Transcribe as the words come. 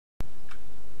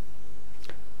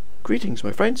Greetings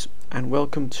my friends, and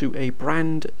welcome to a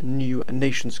brand new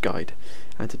nations guide.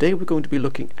 And today we're going to be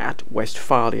looking at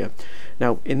Westphalia.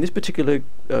 Now in this particular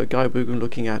guide we're going to be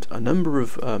looking at a number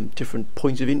of different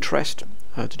points of interest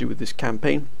to do with this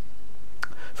campaign.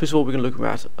 First of all, we're going to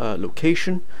look at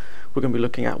location. We're going to be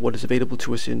looking at what is available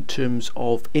to us in terms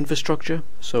of infrastructure.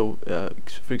 So,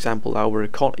 for example, our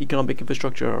economic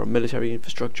infrastructure, our military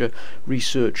infrastructure,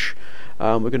 research.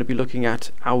 We're going to be looking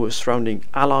at our surrounding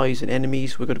allies and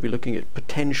enemies. We're going to be looking at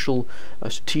potential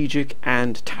strategic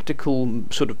and tactical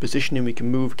sort of positioning we can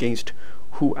move against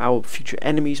who our future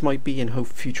enemies might be and who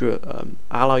future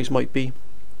allies might be,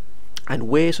 and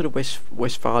where sort of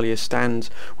Westphalia stands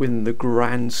within the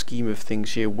grand scheme of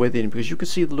things here within, because you can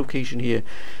see the location here.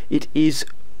 It is,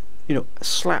 you know,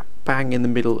 slap bang in the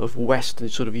middle of Western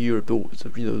sort of Europe, or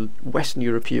Western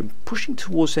Europe here, pushing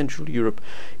towards Central Europe.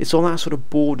 It's on that sort of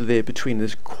border there between.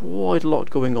 There's quite a lot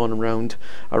going on around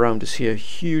us here.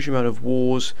 Huge amount of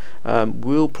wars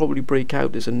will probably break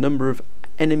out. There's a number of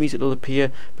enemies that will appear,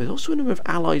 but there's also a number of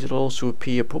allies that will also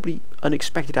appear. Probably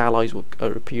unexpected allies will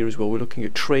appear as well. We're looking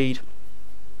at trade,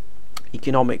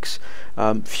 economics,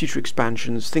 future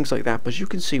expansions, things like that. But as you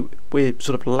can see, we're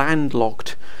sort of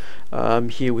landlocked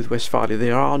here with Westphalia.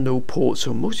 There are no ports,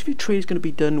 so most of your trade is going to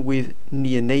be done with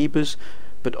near neighbours,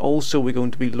 but also we're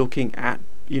going to be looking at,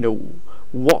 you know,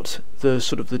 what the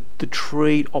sort of the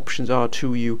trade options are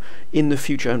to you in the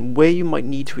future, and where you might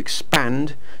need to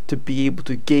expand to be able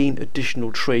to gain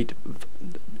additional trade.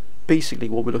 Basically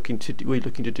what we're looking to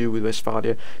do with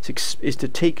Westphalia is to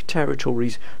take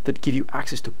territories that give you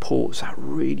access to ports. That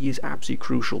really is absolutely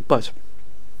crucial. But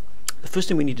the first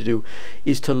thing we need to do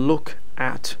is to look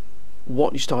at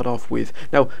what you start off with.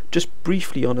 Now, just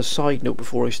briefly on a side note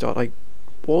before I start, I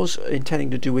was intending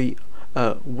to do a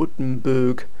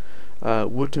Württemberg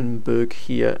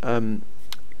here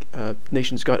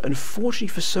nations guide. Unfortunately,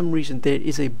 for some reason there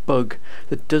is a bug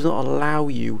that does not allow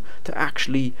you to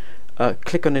actually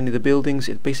click on any of the buildings.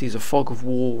 It basically is a fog of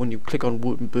war when you click on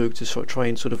Württemberg to sort of try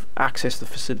and sort of access the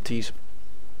facilities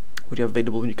which you have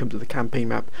available when you come to the campaign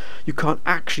map. You can't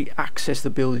actually access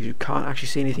the buildings, you can't actually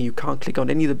see anything, you can't click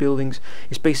on any of the buildings.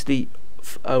 It's basically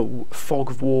a fog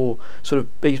of war sort of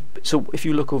so if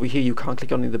you look over here, you can't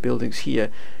click on any of the buildings here.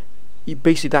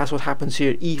 Basically that's what happens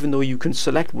here. Even though you can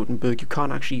select Württemberg, you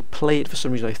can't actually play it for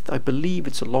some reason. I believe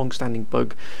it's a long-standing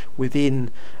bug within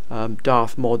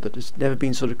Darth Mod that has never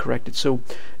been sort of corrected. So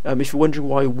if you're wondering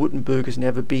why Württemberg has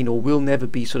never been or will never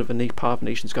be sort of a part of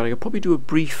Nations Guide, I'll probably do a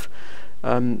brief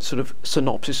sort of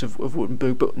synopsis of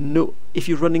Württemberg. But no, if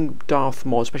you're running Darth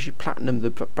Mod, especially Platinum, the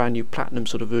brand new Platinum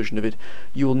sort of version of it,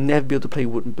 you will never be able to play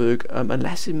Württemberg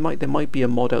unless there might be a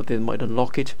mod out there that might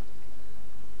unlock it.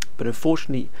 But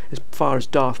unfortunately, as far as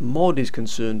Darth Mod is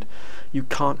concerned, you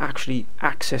can't actually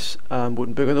access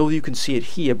Württemberg. Although you can see it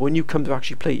here, but when you come to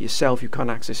actually play it yourself, you can't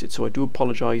access it. So I do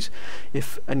apologise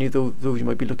if any of those you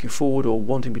might be looking forward or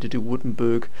wanting me to do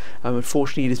Württemberg.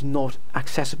 Unfortunately, it is not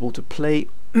accessible to play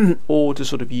or to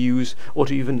sort of use or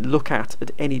to even look at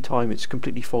any time. It's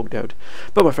completely fogged out.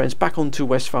 But my friends, back onto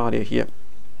Westphalia here,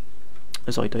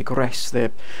 as I digress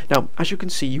there. Now, as you can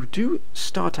see, you do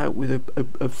start out with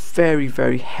a very,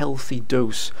 very healthy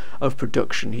dose of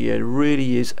production here. It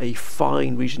really is a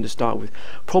fine region to start with.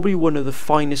 Probably one of the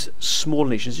finest small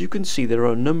nations. You can see there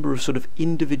are a number of sort of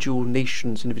individual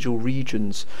nations, individual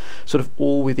regions, sort of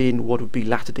all within what would be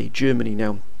latter-day Germany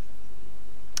now,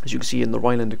 as you can see in the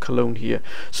Rhineland and Cologne here.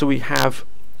 So we have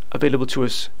available to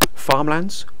us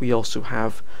farmlands. We also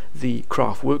have the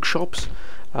craft workshops.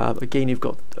 Again, you've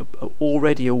got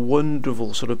already a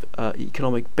wonderful sort of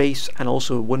economic base and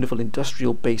also a wonderful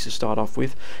industrial base to start off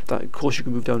with. That, of course, you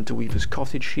can move down to Weaver's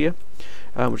Cottage here,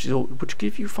 which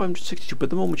gives you 562. But at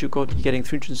the moment you're getting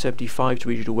 375 to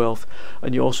regional wealth,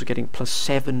 and you're also getting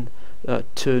 +7 per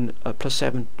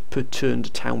turn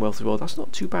to town wealth as well. That's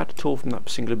not too bad at all from that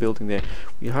singular building there.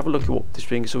 You have a look at what this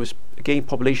brings. So it's again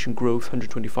population growth,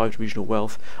 125 to regional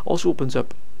wealth. Also opens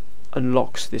up,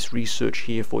 unlocks this research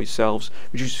here for yourselves,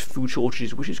 reduces food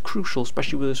shortages, which is crucial,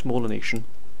 especially with a smaller nation.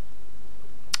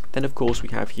 Then of course we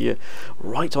have here,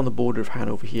 right on the border of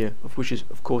Hanover here, which is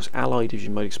of course allied, as you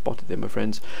might have spotted there, my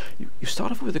friends. You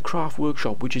start off with a craft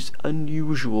workshop, which is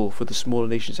unusual for the smaller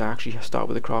nations to actually start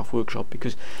with a craft workshop,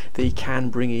 because they can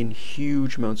bring in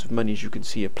huge amounts of money, as you can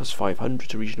see, at +500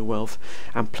 to regional wealth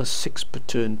and +6 per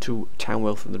turn to town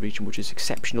wealth in the region, which is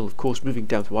exceptional. Of course, moving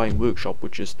down to iron workshop,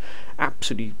 which is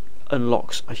absolutely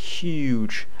unlocks a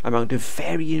huge amount of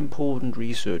very important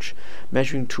research,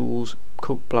 measuring tools,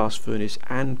 coke blast furnace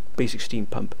and basic steam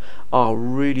pump are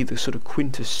really the sort of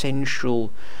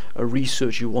quintessential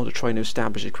research you want to try and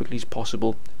establish as quickly as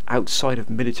possible outside of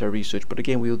military research. But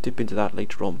again, we'll dip into that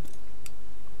later on.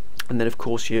 And then of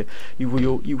course here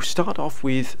you start off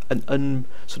with an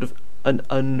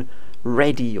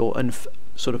unready or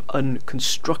sort of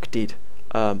unconstructed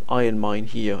iron mine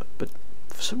here, but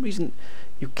for some reason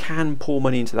you can pour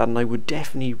money into that, and I would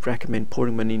definitely recommend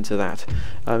pouring money into that.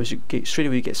 As you get straight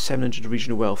away, you get 700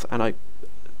 regional wealth, and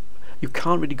you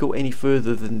can't really go any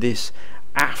further than this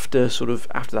after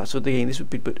that. So again, this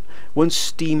would be, but once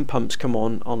steam pumps come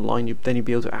online, then you'll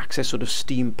be able to access sort of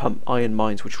steam pump iron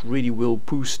mines, which really will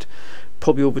boost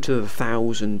probably over to the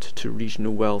 1,000 to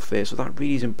regional wealth there. So that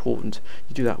really is important.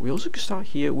 You do that. We also can start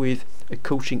here with a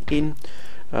coaching in,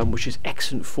 which is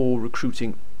excellent for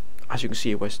recruiting, as you can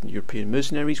see, Western European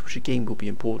mercenaries, which again will be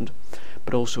important,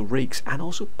 but also rakes, and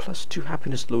also +2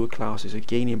 happiness lower classes,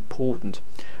 again important.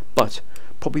 But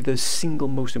probably the single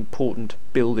most important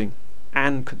building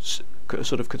and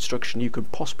sort of construction you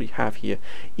could possibly have here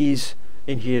is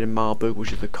in here in Marburg,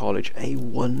 which is the college. A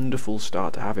wonderful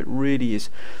start to have. It really is.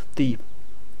 The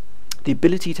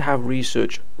ability to have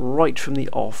research right from the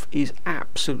off is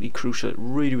absolutely crucial. It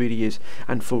really is.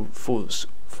 And for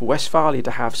Westphalia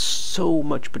to have so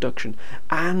much production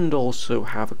and also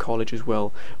have a college as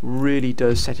well really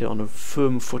does set it on a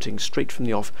firm footing straight from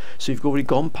the off. So you've already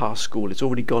gone past school, it's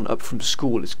already gone up from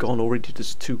school, it's gone already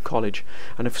to college,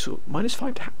 and if so,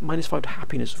 -5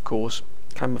 happiness, of course,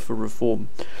 clamour for reform.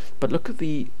 But look at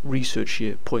the research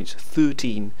here, points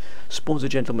 13, spawns a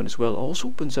gentleman as well, also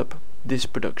opens up this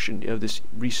production, this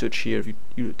research here of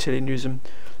utilitarianism,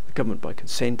 government by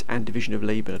consent, and division of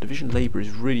labour. Now, division of labour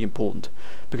is really important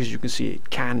because you can see it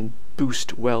can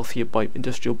boost wealth here by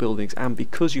industrial buildings, and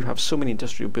because you have so many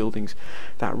industrial buildings,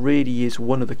 that really is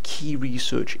one of the key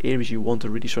research areas you want to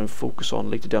really try and focus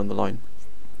on later down the line.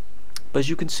 But as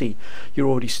you can see, you're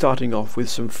already starting off with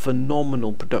some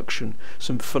phenomenal production,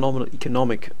 some phenomenal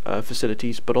economic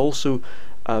facilities, but also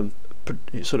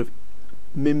sort of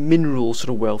mineral sort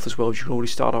of wealth as well. You can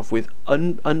already start off with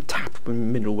untapped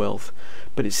mineral wealth,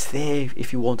 but it's there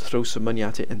if you want to throw some money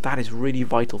at it, and that is really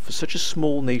vital for such a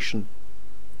small nation,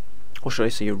 or should I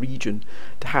say a region,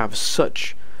 to have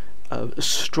such a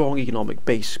strong economic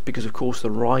base, because of course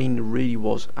the Rhine really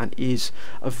was and is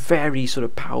a very sort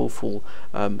of powerful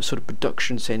sort of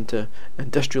production centre,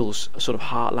 industrial sort of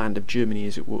heartland of Germany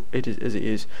as it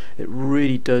is. It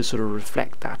really does sort of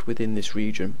reflect that within this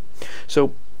region.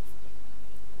 So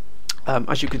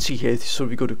as you can see here, so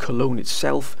we go to Cologne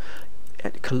itself.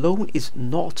 Cologne is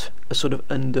not a sort of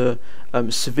under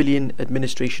civilian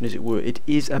administration, as it were. It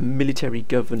is a military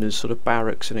governor's sort of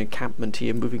barracks and encampment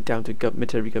here, moving down to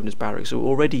military governor's barracks. So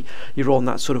already you're on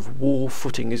that sort of war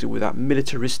footing, as it were, that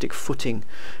militaristic footing.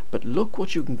 But look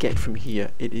what you can get from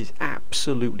here. It is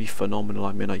absolutely phenomenal.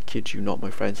 I mean, I kid you not,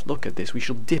 my friends. Look at this. We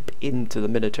shall dip into the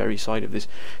military side of this,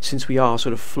 since we are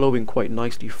sort of flowing quite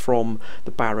nicely from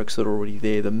the barracks that are already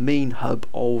there. The main hub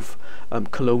of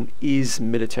Cologne is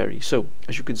military. So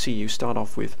as you can see, you start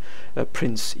off with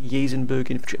Prince Jesenberg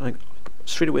infantry.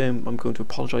 Straight away I'm going to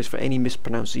apologise for any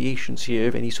mispronunciations here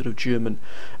of any sort of German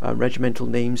regimental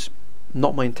names.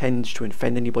 Not my intention to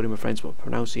offend anybody, my friends, but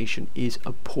pronunciation is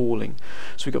appalling.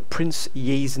 So we've got Prince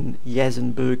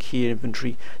Jesenberg here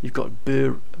infantry. You've got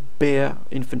Bear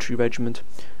infantry regiment.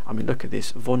 I mean, look at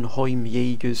this, von Heim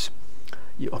Jägers.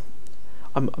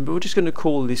 We're just going to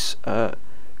call this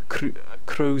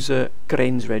Kreuzer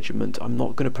Grenz regiment. I'm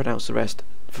not going to pronounce the rest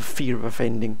for fear of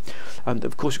offending.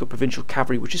 Of course, you've got provincial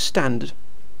cavalry, which is standard.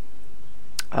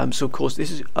 So of course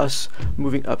this is us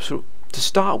moving up. So to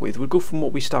start with, we'll go from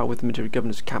what we start with, the military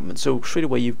governor's encampment. So straight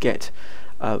away you get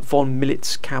von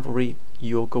Militz cavalry.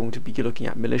 You're going to be looking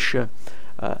at militia,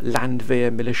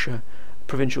 Landwehr militia,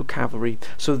 provincial cavalry.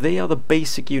 So they are the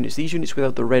basic units, these units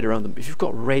without the red around them. If you've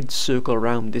got red circle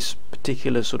around this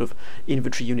particular sort of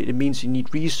infantry unit, it means you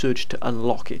need research to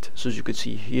unlock it. So as you can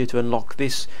see here, to unlock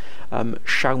this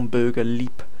Schaumburger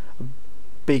Lieb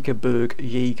Bakerberg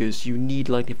Jaegers, you need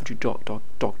light infantry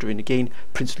doctrine. Again,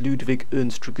 Prince Ludwig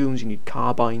Ernst Dragoons, you need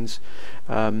carbines.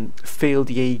 Failed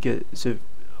Jaeger, so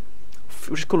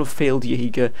we'll just call them failed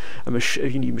Jaeger.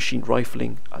 You need machine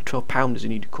rifling. 12 pounders, you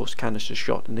need of course canister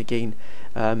shot, and again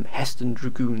Heston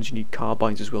Dragoons, you need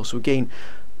carbines as well. So again,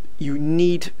 you've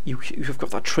got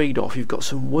that trade-off. You've got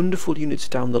some wonderful units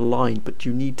down the line, but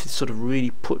you need to sort of really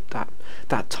put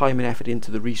that time and effort into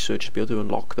the research to be able to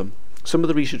unlock them. Some of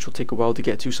the research will take a while to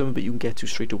get to, some of it you can get to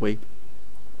straight away.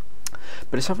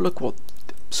 But let's have a look what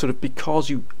sort of, because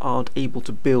you aren't able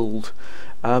to build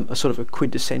a sort of a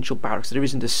quintessential barracks. There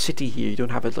isn't a city here. You don't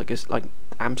have it like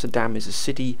Amsterdam is a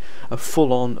city, a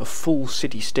full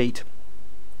city state.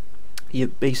 You're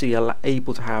basically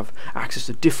able to have access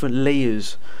to different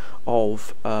layers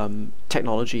of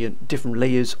technology and different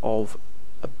layers of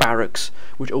barracks,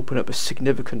 which open up a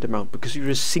significant amount. Because you're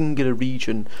a singular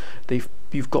region,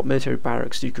 you've got military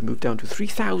barracks, so you can move down to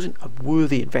 3,000. A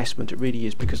worthy investment, it really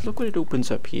is, because look what it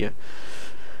opens up here.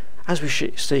 As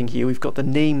we're saying here, we've got the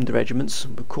named regiments.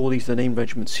 We'll call these the named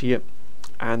regiments here.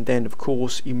 And then, of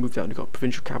course, you move down, you've got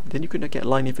provincial cavalry. Then you can get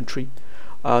line infantry.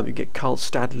 You get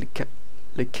Karlstad,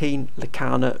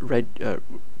 Lekana,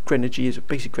 Grenadiers,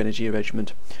 basic Grenadier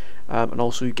regiment. And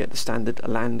also you get the standard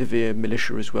Landwehr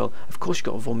militia as well. Of course, you've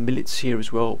got von Militz here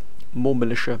as well, more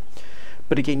militia.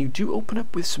 But again, you do open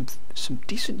up with some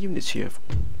decent units here.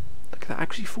 Look at that,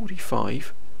 actually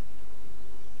 45.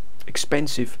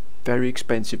 Expensive, very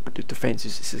expensive, but the defense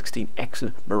is 16.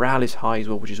 Excellent. Morale is high as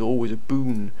well, which is always a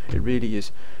boon. It really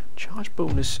is. Charge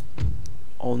bonus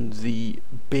on the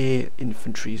Bear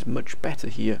infantry is much better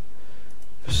here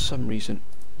for some reason.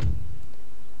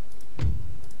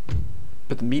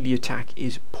 But the melee attack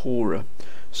is poorer.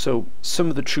 So some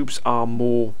of the troops are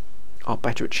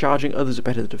better at charging, others are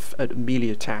better at melee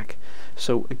attack.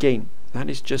 So again, that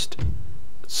is just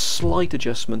slight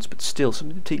adjustments, but still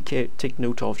something to take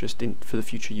note of just for the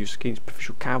future use. Against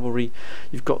provincial cavalry,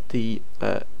 you've got the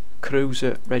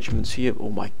Cruiser regiments here.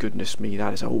 Oh my goodness me,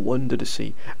 that is a wonder to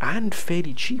see, and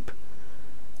fairly cheap.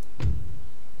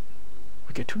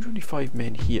 We get 225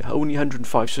 men here, only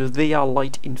 105, so they are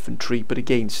light infantry, but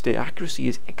again, their accuracy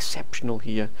is exceptional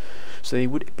here, so they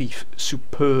would be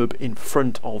superb in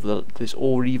front of this,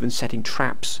 or even setting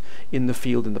traps in the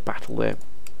field in the battle there.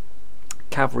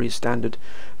 Cavalry is standard.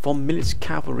 Von Militz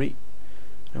cavalry.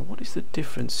 Now, what is the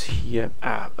difference here?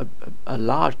 A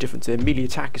large difference. Their melee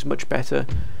attack is much better.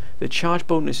 Their charge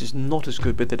bonus is not as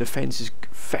good, but their defense is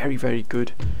very, very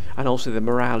good, and also their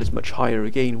morale is much higher.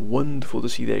 Again, wonderful to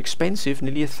see. They're expensive,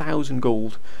 nearly 1,000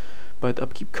 gold, but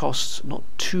upkeep costs not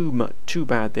too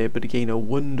bad there. But again, a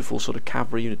wonderful sort of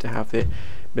cavalry unit to have there.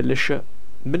 Militia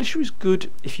is good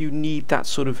if you need that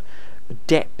sort of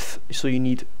depth. So you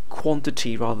need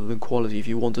quantity rather than quality. If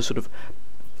you want to sort of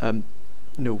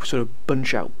sort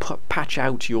of patch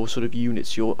out your sort of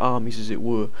units, your armies as it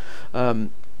were.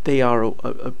 They are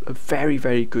a very,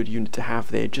 very good unit to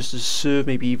have there, just to serve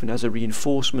maybe even as a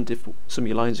reinforcement. If some of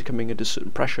your lines are coming under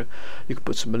certain pressure, you can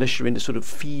put some militia in to sort of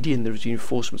feed in the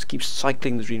reinforcements, keep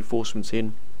cycling the reinforcements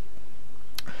in.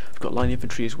 We've got line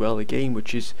infantry as well, again,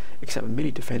 which is, except the melee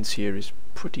defense here is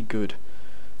pretty good.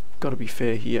 Got to be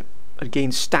fair here.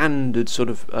 Again, standard sort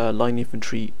of line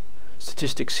infantry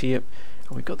statistics here.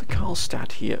 And we've got the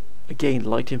Karlstad here. Again,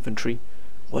 light infantry.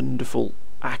 Wonderful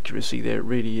accuracy there, it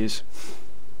really is.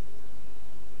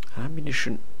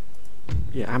 Ammunition,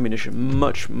 yeah, ammunition,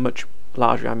 much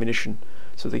larger ammunition,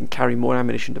 so they can carry more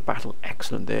ammunition to battle.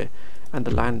 Excellent there. And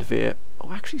the Landwehr,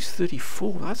 oh, actually it's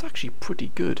 34. That's actually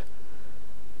pretty good.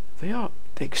 They're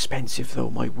expensive though,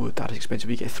 my word, that is expensive.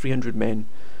 You get 300 men.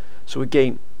 So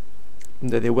again,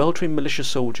 they're well-trained militia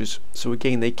soldiers, so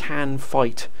again they can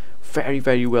fight very,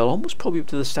 very well, almost probably up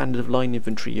to the standard of line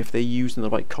infantry if they're used in the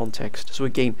right context. So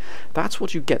again, that's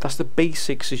what you get. That's the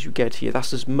basics as you get here.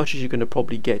 That's as much as you're going to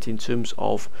probably get in terms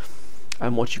of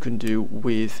what you can do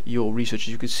with your research.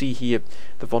 As you can see here,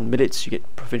 the von Militz, you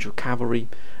get provincial cavalry,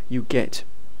 you get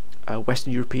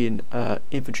Western European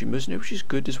infantry mercenary, which is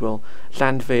good as well,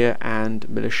 Landwehr and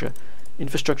militia.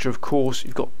 Infrastructure, of course,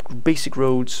 you've got basic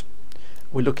roads.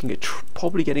 We're looking at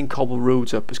probably getting cobble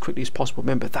roads up as quickly as possible.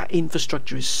 Remember, that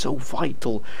infrastructure is so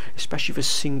vital, especially for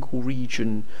single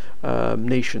region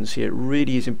nations here. It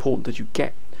really is important that you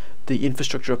get the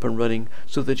infrastructure up and running,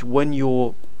 so that when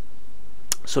you're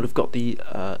sort of got the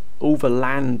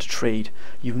overland trade,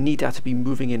 you need that to be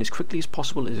moving in as quickly as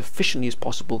possible, as efficiently as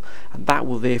possible, and that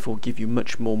will therefore give you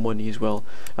much more money as well.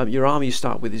 Your army you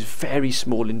start with is very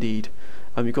small indeed.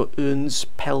 You've got Urns,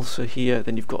 Pelser here,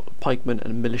 then you've got pikemen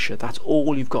and militia. That's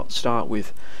all you've got to start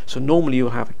with. So normally you'll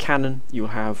have a cannon, you'll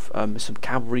have some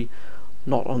cavalry.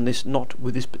 Not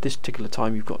with this particular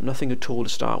time. You've got nothing at all to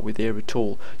start with there at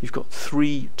all. You've got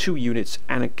two units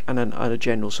and a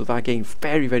general. So that, again,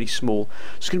 very, very small.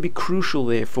 It's going to be crucial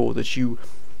therefore that you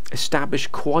establish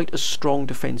quite a strong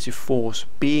defensive force.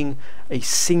 Being a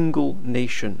single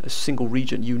nation, a single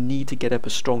region, you need to get up a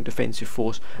strong defensive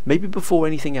force, maybe before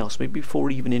anything else, maybe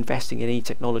before even investing in any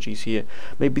technologies here.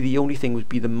 Maybe the only thing would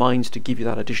be the mines to give you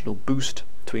that additional boost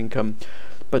to income.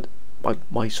 But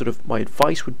my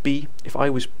advice would be, if I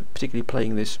was particularly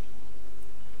playing this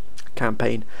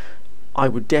campaign, I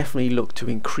would definitely look to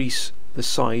increase the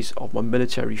size of my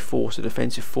military force, the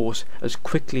defensive force, as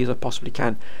quickly as I possibly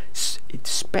can,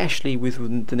 especially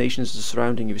with the nations that are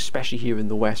surrounding you, especially here in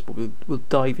the west, but we'll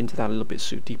dive into that a little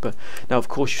bit deeper. Now, of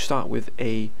course, you start with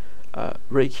a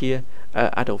rake here,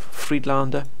 Adolf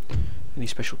Friedlander. Any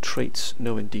special traits?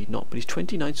 No, indeed not, but he's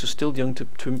 29, so still young to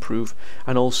improve.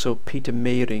 And also Peter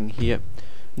Mehring here,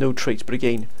 no traits, but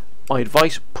again, my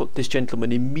advice: put this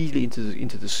gentleman immediately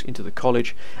into the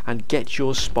college and get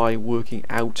your spy working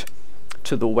out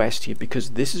to the west here,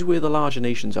 because this is where the larger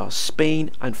nations are.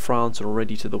 Spain and France are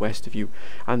already to the west of you,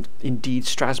 and indeed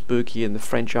Strasbourg here and the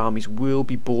French armies will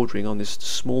be bordering on this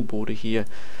small border here.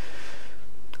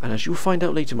 And as you'll find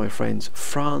out later, my friends,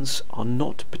 France are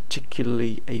not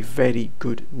particularly a very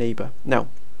good neighbour. Now,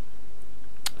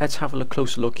 let's have a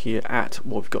closer look here at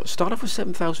what we've got. Start off with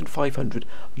 7,500.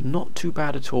 Not too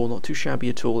bad at all, not too shabby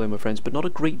at all there, my friends, but not a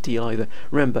great deal either.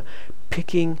 Remember,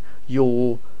 picking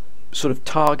your sort of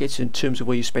targets in terms of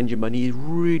where you spend your money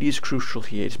really is crucial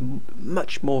here. It's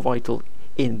much more vital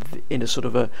in a sort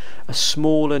of a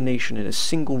smaller nation, in a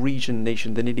single region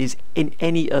nation, than it is in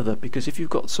any other, because if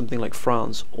you've got something like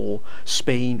France or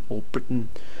Spain or Britain,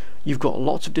 you've got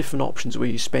lots of different options where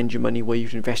you spend your money, where you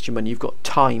can invest your money. You've got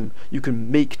time. You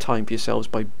can make time for yourselves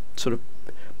by sort of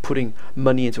putting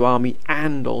money into army,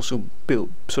 and also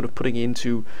putting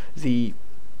into the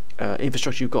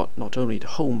infrastructure you've got not only at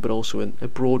home but also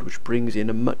abroad, which brings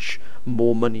in a much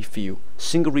more money for you.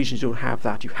 Single regions don't have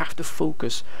that. You have to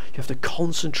focus, you have to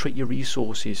concentrate your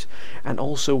resources, and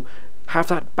also have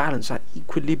that balance, that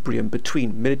equilibrium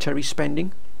between military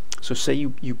spending. So say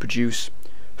you produce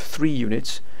 3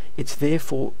 units, it's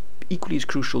therefore equally as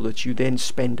crucial that you then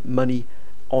spend money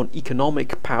on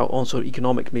economic power, also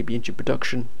economic maybe into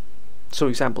production. So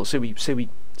example, say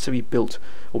we built,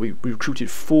 or we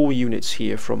recruited 4 units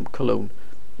here from Cologne,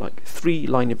 like 3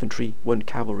 line infantry, 1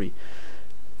 cavalry.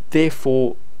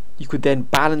 Therefore, you could then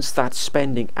balance that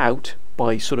spending out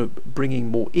by sort of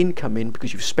bringing more income in,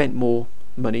 because you've spent more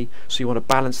money. So you want to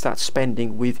balance that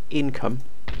spending with income.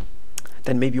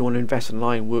 Then maybe you want to invest in a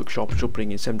line workshop, which will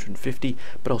bring in 750,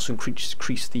 but also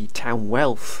increase the town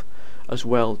wealth as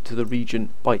well to the region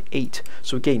by 8.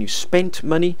 So again, you've spent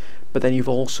money, but then you've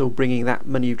also bringing that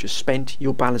money you've just spent,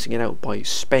 you're balancing it out by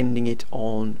spending it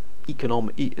on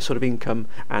economic sort of income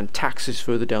and taxes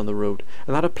further down the road.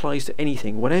 And that applies to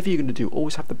anything. Whatever you're going to do,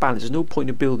 always have to balance. There's no point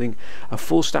in building a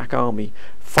full stack army,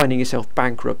 finding yourself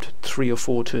bankrupt 3 or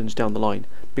 4 turns down the line,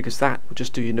 because that will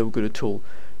just do you no good at all.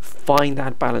 Find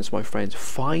that balance, my friends.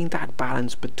 Find that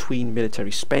balance between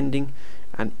military spending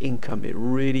and income. It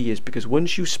really is, because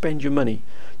once you spend your money,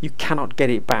 you cannot get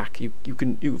it back.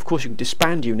 Of course you can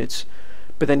disband units,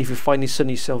 but then if you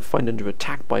suddenly yourself find under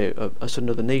attack by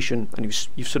another nation, and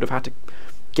you've sort of had to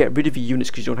get rid of your units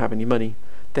because you don't have any money,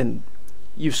 then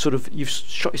you've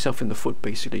shot yourself in the foot,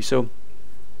 basically. So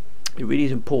it really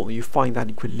is important you find that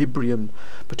equilibrium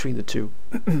between the two.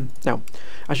 Now,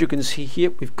 as you can see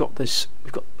here, we've got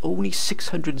only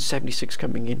 676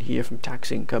 coming in here from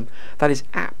tax income. That is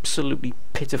absolutely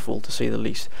pitiful, to say the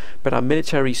least. But our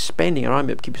military spending, our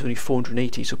army upkeep, is only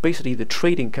 480. So basically the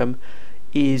trade income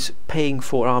is paying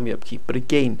for army upkeep. But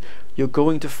again, you're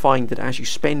going to find that as you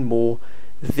spend more,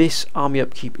 this army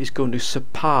upkeep is going to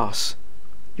surpass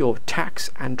your tax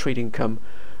and trade income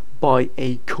by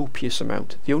a copious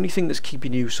amount. The only thing that's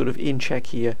keeping you sort of in check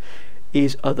here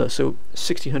is other. So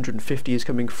 1650 is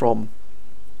coming from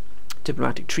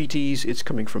diplomatic treaties, it's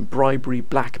coming from bribery,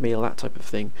 blackmail, that type of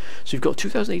thing. So you've got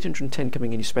 2,810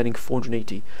 coming in, you're spending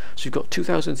 480. So you've got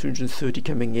 2,330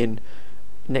 coming in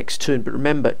next turn. But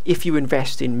remember, if you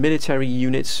invest in military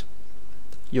units,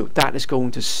 that is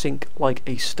going to sink like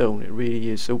a stone. It really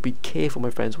is. So be careful, my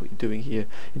friends, what you're doing here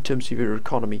in terms of your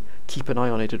economy. Keep an eye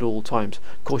on it at all times.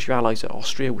 Of course, your allies are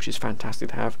Austria, which is fantastic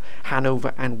to have,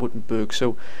 Hanover and Württemberg.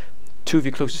 So 2 of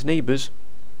your closest neighbours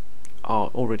are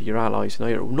already your allies. Now,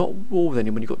 you're not war with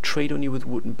anyone. You've got trade only with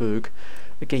Württemberg.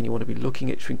 Again, you want to be looking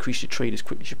at to increase your trade as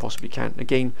quickly as you possibly can.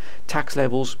 Again, tax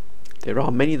levels. There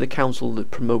are many of the council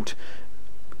that promote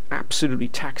absolutely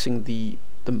taxing the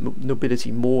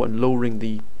nobility more and lowering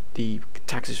the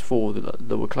taxes for the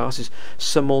lower classes.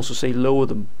 Some also say lower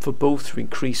them for both to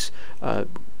increase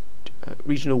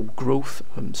regional growth,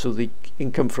 so the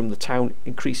income from the town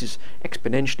increases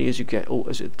exponentially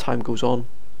as time goes on.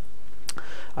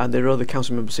 And there are other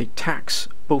council members say tax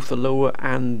both the lower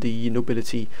and the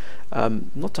nobility,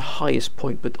 not the highest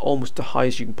point, but almost the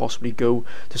highest you can possibly go,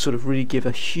 to sort of really give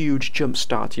a huge jump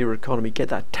start to your economy, get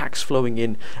that tax flowing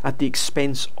in at the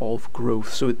expense of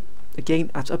growth. So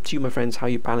again, that's up to you, my friends, how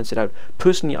you balance it out.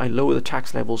 Personally, I lower the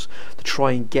tax levels to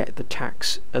try and get the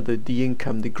tax, the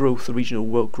income, the growth, the regional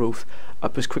wealth growth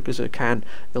up as quickly as I can.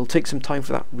 It'll take some time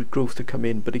for that growth to come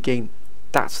in, but again,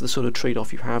 that's the sort of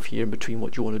trade-off you have here in between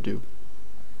what you want to do.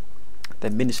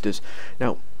 Then ministers.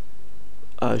 Now,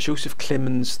 Joseph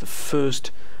Clemens the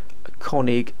first,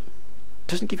 Koenig,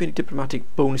 doesn't give you any diplomatic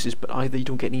bonuses, but either you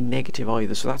don't get any negative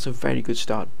either, so that's a very good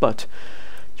start. But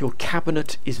your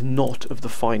cabinet is not of the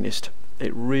finest.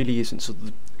 It really isn't. So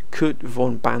Kurt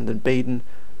von Banden-Baden,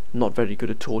 not very good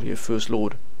at all here. First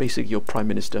Lord, basically your Prime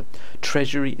Minister.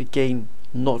 Treasury, again,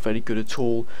 not very good at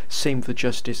all. Same for the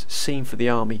Justice, same for the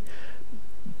Army.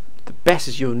 The best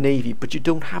is your Navy, but you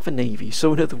don't have a Navy.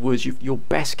 So in other words, your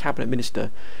best cabinet minister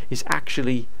is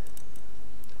actually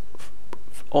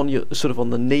on your sort of on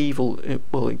the naval,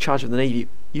 well, in charge of the Navy.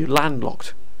 You're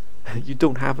landlocked. You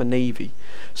don't have a Navy.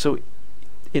 So,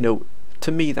 you know,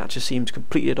 to me that just seems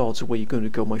completely at odds with where you're going to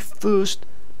go. My first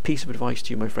piece of advice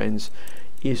to you, my friends,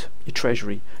 is your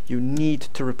Treasury. You need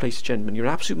to replace the gentleman. You're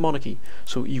an absolute monarchy,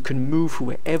 so you can move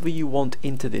whoever you want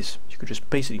into this. You can just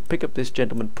basically pick up this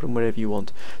gentleman, put him wherever you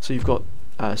want. So you've got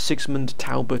Sigismund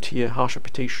Talbot here, harsh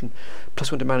reputation,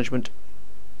 +1 to management,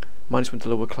 -1 to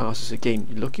lower classes. Again,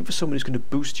 you're looking for someone who's going to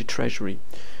boost your Treasury.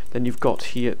 Then you've got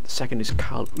here, the second is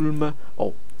Karl Ulmer.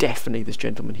 Oh, definitely this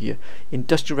gentleman here.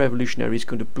 Industrial Revolutionary is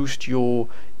going to boost your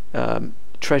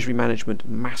Treasury management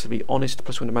massively. Honest,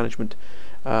 +1 to management.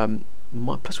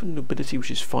 +1 nobility,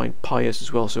 which is fine. Pious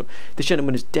as well. So this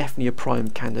gentleman is definitely a prime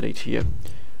candidate here.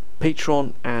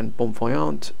 Patron and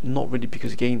Bonvoyant, not really,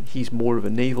 because again he's more of a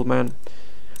naval man.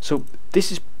 So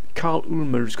this is Karl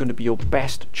Ulmer is going to be your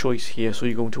best choice here. So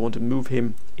you're going to want to move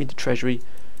him into Treasury,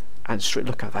 and straight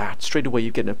look at that. Straight away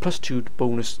you're getting a +2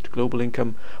 bonus to global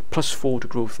income, +4 to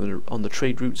growth on the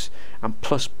trade routes, and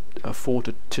 +4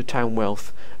 to town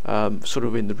wealth, sort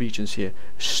of in the regions here.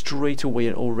 Straight away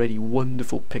an already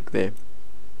wonderful pick there.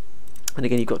 And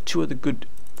again, you've got two other good,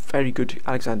 very good,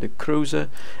 Alexander Crozer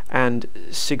and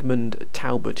Sigmund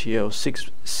Talbot here, or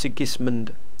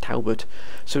Sigismund Talbot.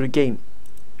 So again,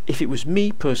 if it was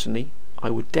me personally, I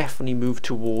would definitely move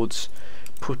towards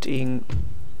putting,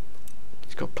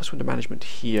 he's got +1 to management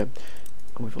here,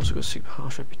 and we've also got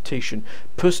harsh reputation.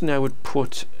 Personally, I would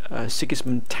put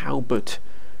Sigismund Talbot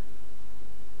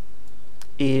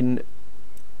in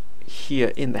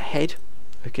here in the head.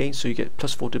 Okay, so you get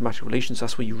 +4 diplomatic relations.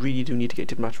 That's where you really do need to get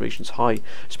diplomatic relations high,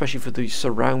 especially for the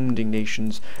surrounding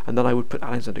nations. And then I would put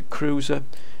Alexander Crozer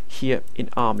here in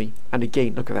army. And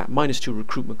again, look at that, -2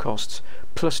 recruitment costs,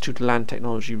 +2 to land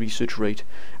technology research rate,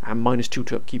 and -2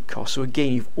 to upkeep costs. So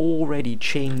again, you've already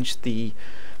changed the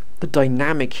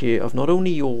dynamic here of not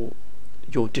only your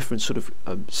different sort of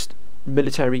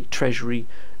military, treasury,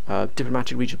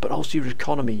 diplomatic region, but also your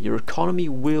economy. Your economy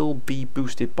will be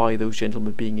boosted by those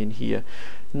gentlemen being in here,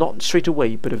 not straight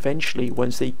away, but eventually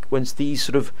once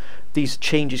these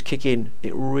changes kick in,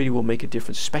 it really will make a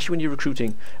difference, especially when you're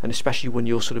recruiting, and especially when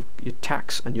your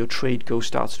tax and your trade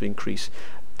starts to increase.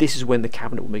 This is when the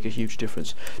cabinet will make a huge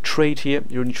difference. Trade here,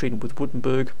 you're only trading with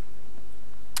Württemberg.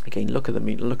 Again, look at the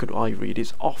meat, look at ivory, it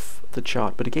is off the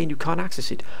chart, but again, you can't access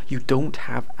it. You don't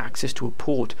have access to a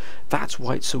port. That's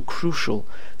why it's so crucial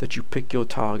that you pick your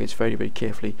targets very, very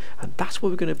carefully, and that's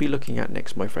what we're going to be looking at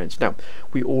next, my friends. Now,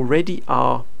 we already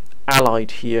are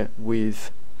allied here with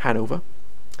Hanover,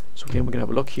 so again, we're going to have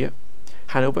a look here.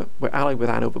 Hanover, we're allied with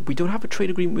Hanover. We don't have a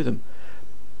trade agreement with them.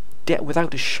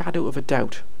 Without a shadow of a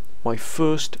doubt, my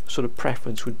first sort of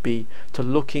preference would be to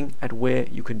looking at where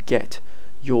you can get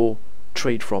your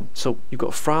trade from. So you've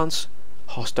got France,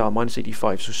 hostile,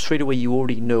 -85. So straight away you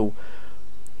already know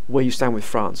where you stand with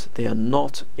France. They are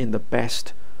not in the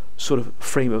best sort of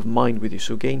frame of mind with you.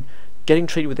 So again, getting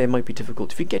traded with them might be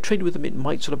difficult. If you get traded with them, it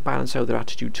might sort of balance out their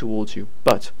attitude towards you.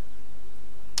 But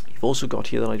you've also got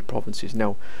here the United Provinces.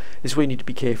 Now, this is where you need to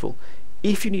be careful.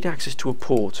 If you need access to a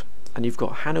port, and you've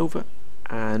got Hanover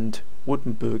and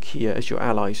Württemberg here as your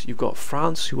allies, you've got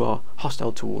France who are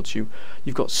hostile towards you,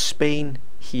 you've got Spain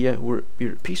here, we're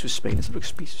at peace with Spain. Let's look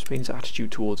at Spain's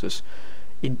attitude towards us,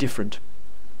 indifferent.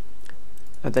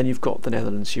 And then you've got the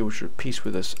Netherlands here, which are at peace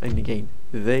with us, and again,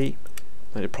 the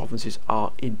provinces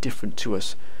are indifferent to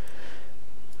us.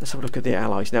 Let's have a look at their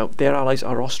allies. Now, their allies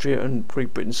are Austria and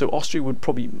Great Britain, so Austria would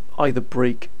probably either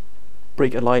break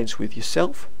alliance with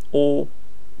yourself, or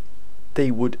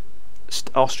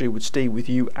Austria would stay with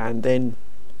you and then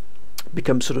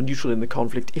become sort of neutral in the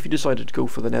conflict if you decided to go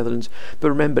for the Netherlands. But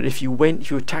remember, if you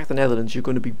attack the Netherlands, you're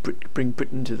going to bring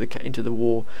Britain into the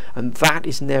war, and that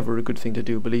is never a good thing to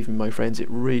do. Believe me, my friends, it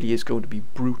really is going to be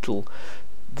brutal.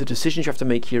 The decisions you have to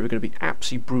make here are going to be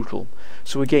absolutely brutal.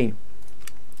 So again,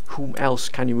 whom else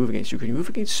can you move against? You can move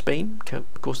against Spain,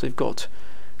 because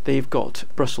they've got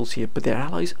Brussels here, but their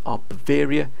allies are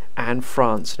Bavaria and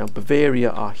France. Now Bavaria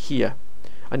are here,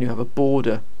 and you have a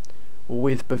border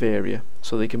with Bavaria,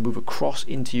 so they can move across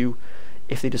into you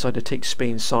if they decide to take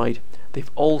Spain's side.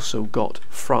 They've also got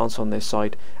France on their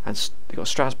side, and they've got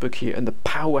Strasbourg here, and the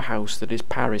powerhouse that is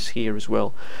Paris here as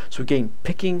well. So again,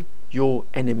 picking your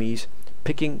enemies,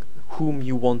 picking whom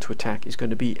you want to attack is going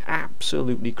to be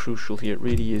absolutely crucial here. It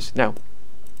really is. Now,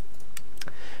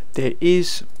 there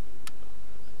is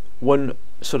one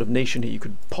sort of nation here you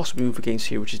could possibly move against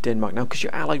here, which is Denmark. Now, because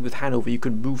you're allied with Hanover, you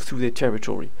can move through their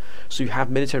territory, so you have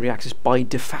military access by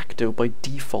de facto, by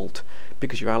default,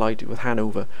 because you're allied with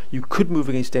Hanover. You could move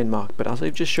against Denmark, but as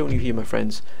I've just shown you here, my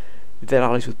friends, they're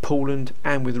allies with Poland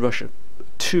and with Russia.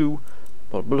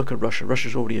 Well, look at Russia.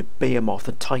 Russia's already a behemoth,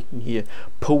 a titan here.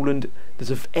 Poland,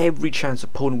 there's every chance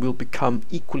that Poland will become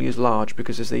equally as large,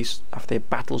 because as they have their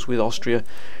battles with Austria,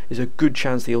 there's a good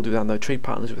chance they'll do that. And they're trade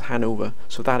partners with Hanover,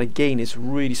 so that again is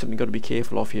really something you've got to be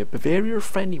careful of here. Bavaria are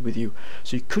friendly with you,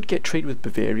 so you could get trade with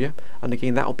Bavaria, and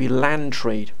again that'll be land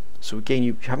trade. So again,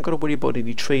 you haven't got to worry about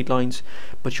any trade lines,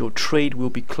 but your trade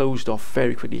will be closed off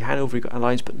very quickly. Hanover, you've got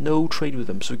alliance, but no trade with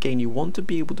them. So again, you want to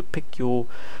be able to pick your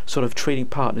sort of trading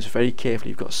partners very carefully.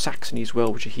 You've got Saxony as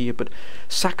well, which are here, but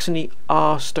Saxony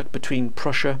are stuck between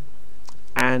Prussia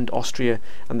and Austria,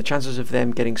 and the chances of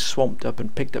them getting swamped up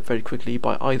and picked up very quickly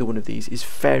by either one of these is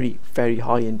very, very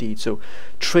high indeed. So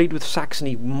trade with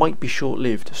Saxony might be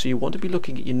short-lived. So you want to be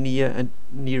looking at your near and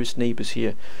nearest neighbours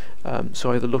here.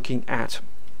 So either looking at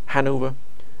Hanover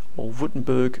or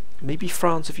Württemberg, maybe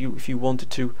France if you wanted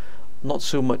to, not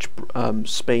so much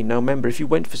Spain. Now remember, if you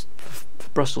went for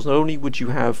Brussels, not only would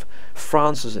you have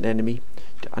France as an enemy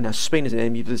and as Spain as an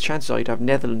enemy, but the chances are you'd have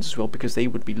Netherlands as well, because they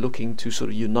would be looking to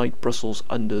sort of unite Brussels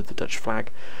under the Dutch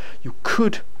flag. You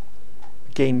could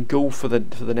again go for the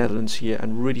Netherlands here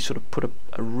and really sort of put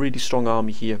a really strong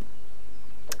army here,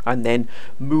 and then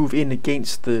move in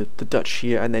against the Dutch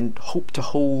here, and then hope to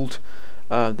hold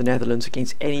the Netherlands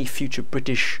against any future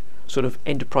British sort of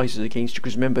enterprises against you.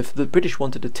 Because remember, if the British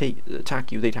wanted to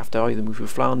attack you, they'd have to either move through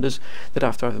Flanders, they'd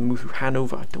have to either move through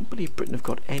Hanover. I don't believe Britain have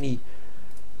got any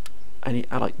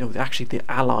allied. No, actually they're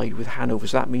allied with Hanover,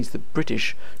 so that means the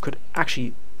British could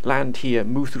actually land here,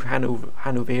 move through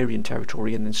Hanoverian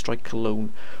territory, and then strike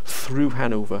Cologne through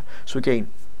Hanover. So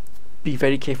again, be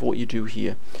very careful what you do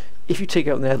here. If you take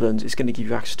out the Netherlands, it's going to give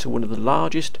you access to one of the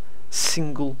largest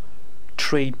single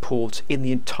trade ports in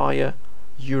the entire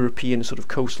European sort of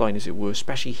coastline, as it were,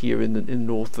 especially here in the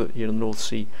North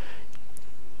Sea.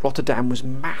 Rotterdam was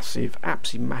massive,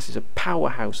 absolutely massive, a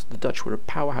powerhouse. The Dutch were a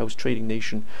powerhouse trading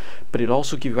nation, but it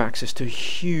also gives you access to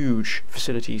huge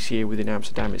facilities here within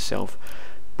Amsterdam itself.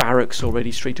 Barracks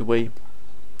already straight away,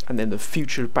 and then the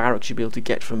future barracks you'll be able to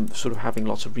get from sort of having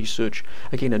lots of research.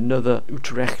 Again, another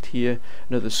Utrecht here,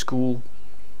 another school.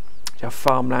 You'd have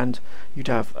farmland, you'd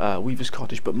have Weaver's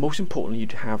Cottage, but most importantly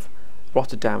you'd have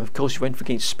Rotterdam. Of course, you went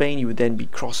against Spain, you would then be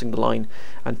crossing the line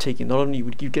and taking, not only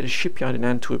would you get a shipyard in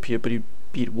Antwerp here, but you'd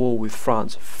be at war with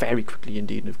France very quickly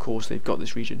indeed. And of course they've got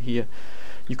this region here.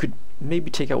 You could maybe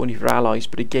take out one of your allies,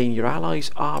 but again, your allies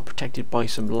are protected by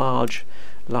some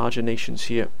larger nations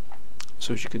here.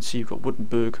 So as you can see, you've got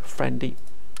Württemberg, friendly,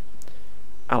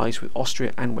 allies with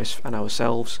Austria and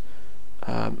ourselves.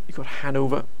 You've got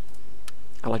Hanover,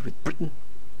 allied with Britain.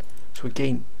 So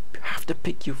again, you have to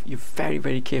pick, you're very,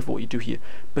 very careful what you do here,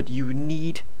 but you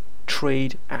need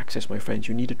trade access, my friends.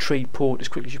 You need a trade port as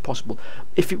quickly as possible.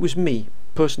 If it was me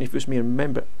personally, if it was me, and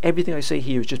remember, everything I say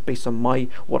here is just based on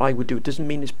what I would do. It doesn't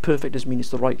mean it's perfect, doesn't mean it's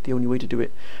the only way to do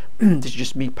it. This is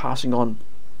just me passing on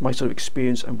my sort of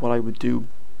experience and what I would do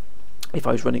if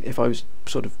I was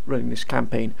sort of running this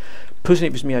campaign. Personally,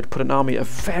 if it was me, I'd put a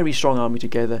very strong army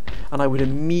together, and I would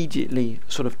immediately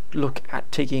sort of look at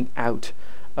taking out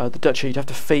the Dutch here. You'd have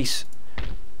to face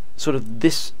sort of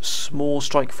this small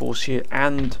strike force here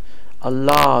and a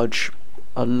large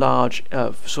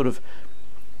sort of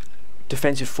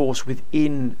defensive force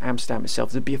within Amsterdam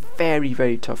itself. It'd be a very,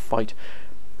 very tough fight.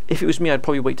 If it was me, I'd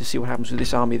probably wait to see what happens with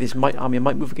this army. This army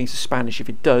might move against the Spanish. If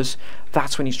it does,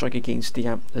 that's when you strike against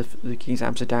against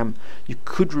Amsterdam. You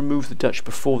could remove the Dutch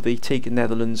before they take the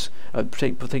Netherlands,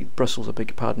 take Brussels, I beg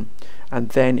your pardon. And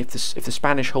then if the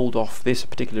Spanish hold off this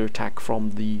particular attack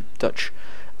from the Dutch,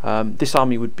 this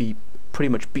army would be pretty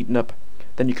much beaten up.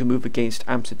 Then you can move against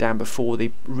Amsterdam before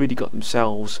they really got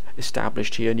themselves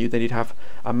established here. And then you'd have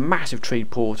a massive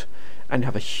trade port, and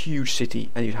have a huge city,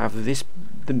 and you'd have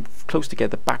them close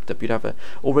together, backed up. You'd have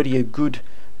already a good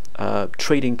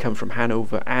trade income from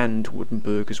Hanover and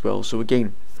Württemberg as well. So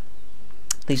again,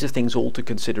 These are things all to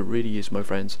consider, really, is, my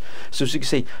friends. So as you can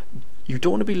see, you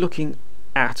don't want to be looking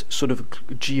at sort of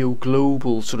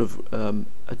geo-global sort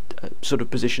of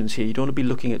positions here. You don't want to be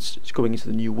looking at going into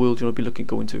the New World. You don't want to be looking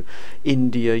going to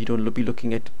India. You don't want to be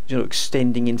looking at, you know,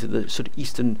 extending into the sort of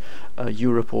Eastern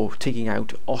Europe, or taking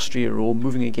out Austria, or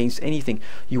moving against anything.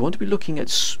 You want to be looking at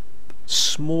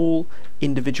small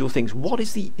individual things. What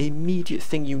is the immediate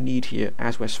thing you need here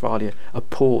as Westphalia? A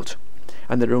port.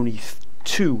 And there are only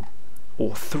 2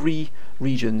 or 3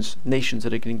 regions, nations,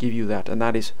 that are going to give you that, and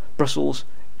that is Brussels,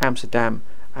 Amsterdam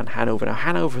and Hanover. Now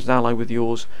Hanover is an ally with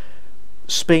yours.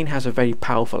 Spain has a very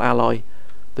powerful ally.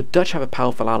 The Dutch have a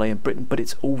powerful ally in Britain, but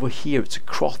it's over here. It's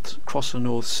across the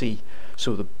North Sea.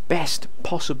 So the best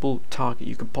possible target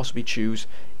you can possibly choose,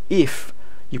 if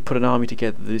you put an army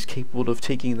together that is capable of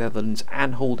taking the Netherlands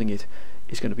and holding it,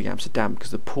 is going to be Amsterdam,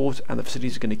 because the port and the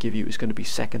facilities it's going to give you is going to be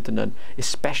second to none,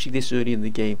 especially this early in the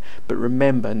game. But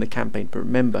remember, in the campaign,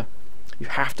 you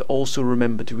have to also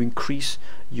remember to increase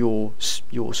your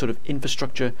sort of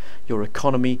infrastructure, your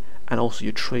economy, and also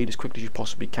your trade as quickly as you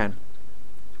possibly can.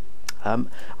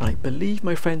 I believe,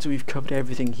 my friends, we've covered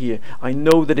everything here. I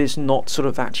know that it's not sort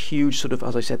of that huge, sort of,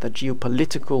 as I said, that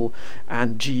geopolitical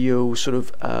and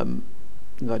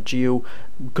that geo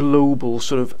global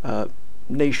sort of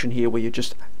nation here, where you're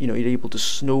just, you know, you're able to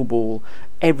snowball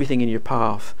everything in your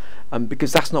path,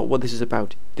 because that's not what this is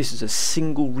about. This is a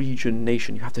single region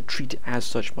nation. You have to treat it as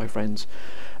such, my friends.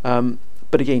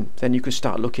 But again, then you could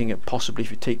start looking at, possibly,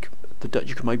 if you take the Dutch,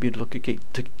 you might be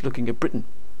looking at Britain,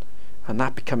 and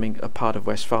that becoming a part of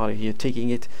Westphalia here, taking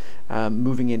it,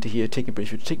 moving into here, taking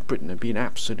Britain. If you take Britain, it'd be an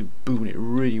absolute boon. It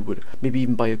really would. Maybe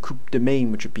even by a coup de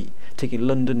main, which would be taking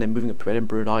London, then moving up to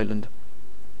Edinburgh Island.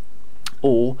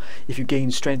 Or if you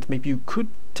gain strength, maybe you could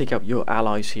take out your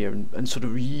allies here and sort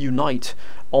of reunite,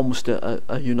 almost a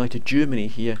united Germany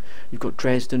here. You've got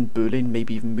Dresden, Berlin,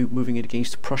 maybe even moving it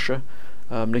against Prussia.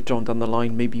 Later on down the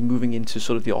line, maybe moving into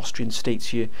sort of the Austrian states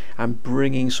here, and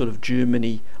bringing sort of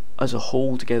Germany as a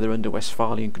whole together under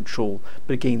Westphalian control.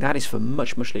 But again, that is for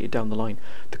much later down the line.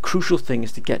 The crucial thing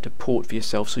is to get to port for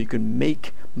yourself, so you can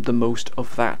make the most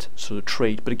of that sort of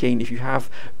trade. But again, if you have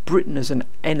Britain as an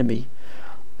enemy,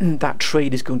 that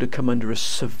trade is going to come under a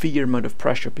severe amount of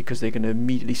pressure, because they're going to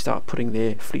immediately start putting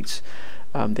their fleets,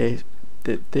 the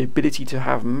ability to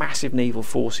have massive naval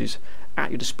forces at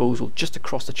your disposal just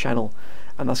across the channel,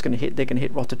 and that's going to hit. They're going to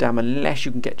hit Rotterdam unless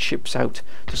you can get ships out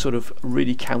to sort of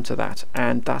really counter that,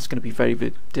 and that's going to be very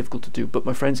difficult to do. But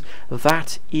my friends,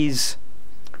 that is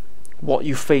what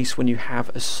you face when you have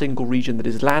a single region that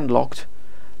is landlocked,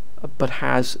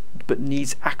 but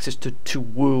needs access to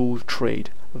world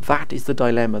trade. That is the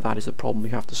dilemma. That is the problem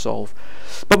you have to solve.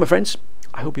 But my friends,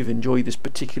 I hope you've enjoyed this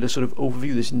particular sort of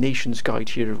overview, this nation's guide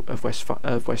here of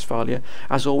Westphalia.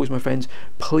 As always, my friends,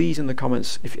 please in the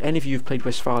comments, if any of you have played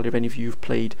Westphalia, if any of you have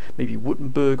played maybe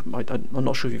Württemberg, I'm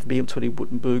not sure if you've been able to play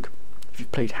Württemberg, if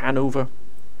you've played Hanover,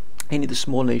 any of the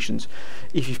small nations,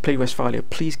 if you've played Westphalia,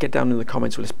 please get down in the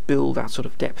comments. Let's build that sort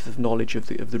of depth of knowledge of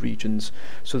the regions,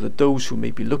 so that those who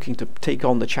may be looking to take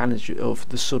on the challenge of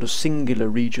the sort of singular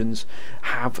regions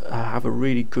have a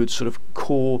really good sort of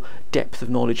core depth of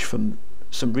knowledge from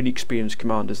some really experienced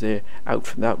commanders there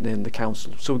out in the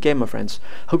council. So again, my friends,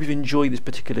 hope you've enjoyed this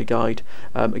particular guide.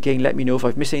 Again, let me know if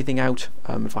I've missed anything out,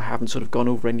 if I haven't sort of gone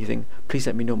over anything. Please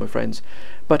let me know, my friends.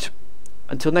 But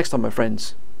until next time, my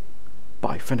friends,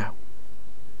 bye for now.